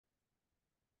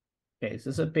Okay, so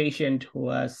this is a patient who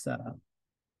is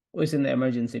in the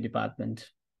emergency department.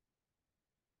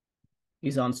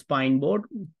 He's on spine board.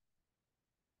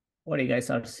 What you guys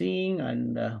are seeing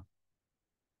and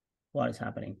what is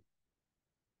happening?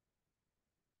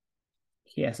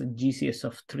 He has a GCS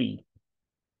of 3.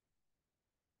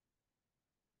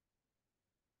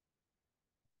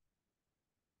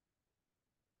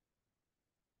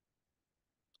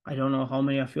 I don't know how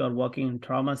many of you are working in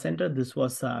trauma center. This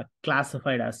was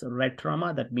classified as red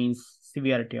trauma. That means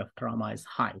severity of trauma is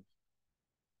high.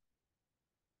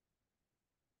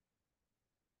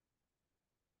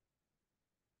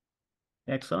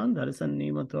 Excellent. That is a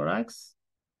pneumothorax.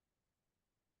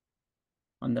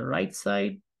 On the right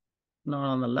side, not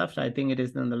on the left. I think it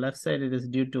is on the left side. It is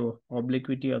due to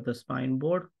obliquity of the spine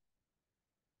board.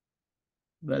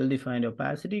 Well-defined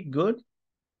opacity. Good.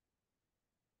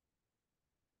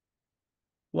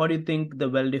 What do you think the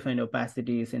well-defined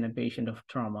opacity is in a patient of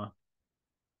trauma?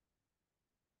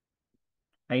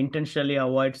 I intentionally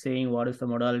avoid saying what is the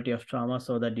modality of trauma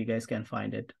so that you guys can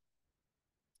find it.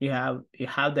 You have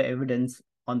the evidence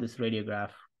on this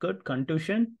radiograph. Good.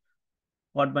 Contusion.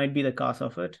 What might be the cause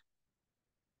of it?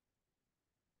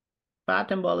 Fat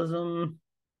embolism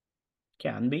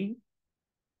can be.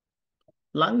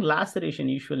 Lung laceration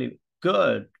usually.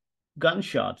 Good.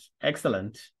 Gunshots.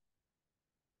 Excellent.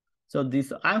 So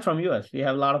I'm from US. We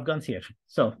have a lot of guns here.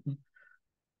 So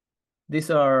these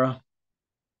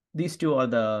two are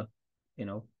the,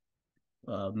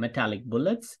 metallic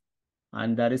bullets.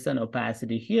 And there is an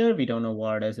opacity here. We don't know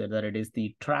what it is, whether it is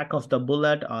the track of the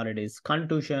bullet or it is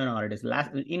contusion or it is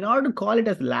in order to call it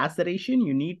as laceration,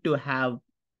 you need to have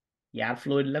air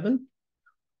fluid level.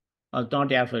 Or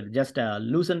not air fluid, just a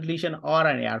loosened lesion or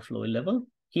an air fluid level.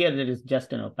 Here it is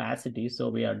just an opacity, so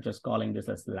we are just calling this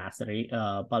as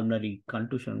pulmonary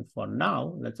contusion for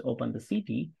now. Let's open the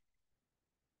CT.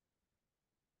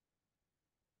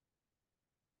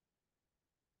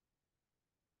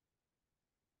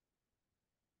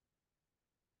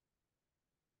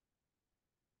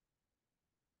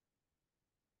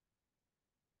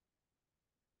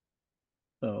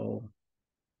 So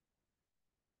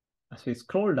as we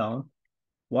scroll down,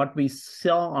 what we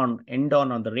saw on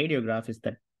the radiograph is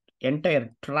that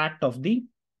entire tract of the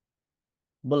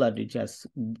bullet, which has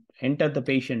entered the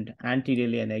patient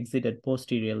anteriorly and exited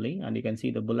posteriorly. And you can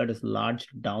see the bullet is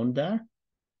lodged down there.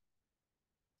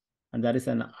 And there is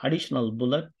an additional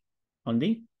bullet on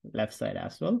the left side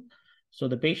as well. So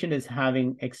the patient is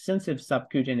having extensive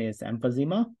subcutaneous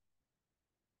emphysema,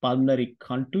 pulmonary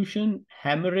contusion,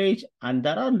 hemorrhage, and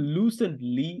there are loosened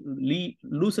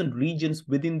regions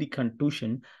within the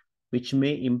contusion, which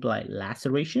may imply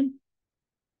laceration.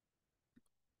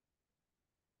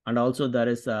 And also there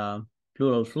is a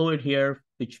pleural fluid here,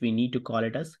 which we need to call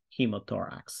it as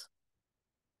hemothorax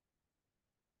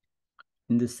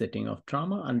in this setting of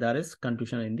trauma. And there is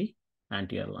contusion in the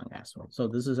anterior lung as well. So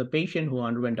this is a patient who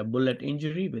underwent a bullet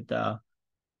injury with a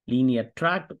linear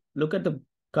tract. Look at the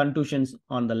contusions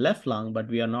on the left lung, but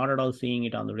we are not at all seeing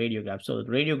it on the radiograph. So the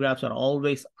radiographs are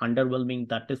always underwhelming.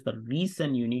 That is the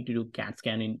reason you need to do CAT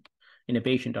scan in a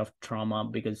patient of trauma,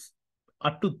 because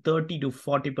up to 30 to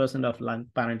 40% of lung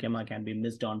parenchyma can be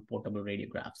missed on portable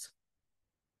radiographs.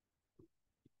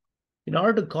 In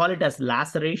order to call it as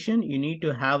laceration, you need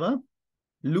to have a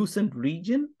loosened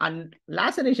region, and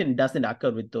laceration doesn't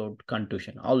occur without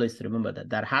contusion. Always remember that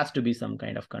there has to be some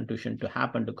kind of contusion to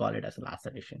happen to call it as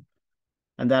laceration.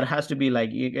 And there has to be,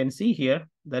 like you can see here,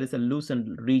 there is a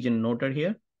loosened region noted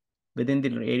here within the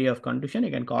area of contusion.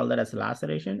 You can call that as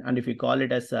laceration. And if you call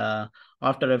it as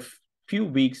after a few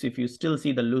weeks, if you still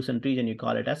see the loosened region, you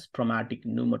call it as traumatic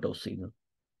pneumatosis.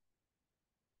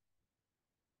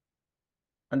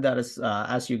 And there is,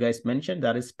 as you guys mentioned,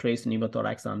 there is trace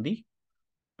pneumothorax on the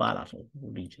bilateral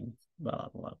region,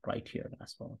 right here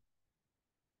as well.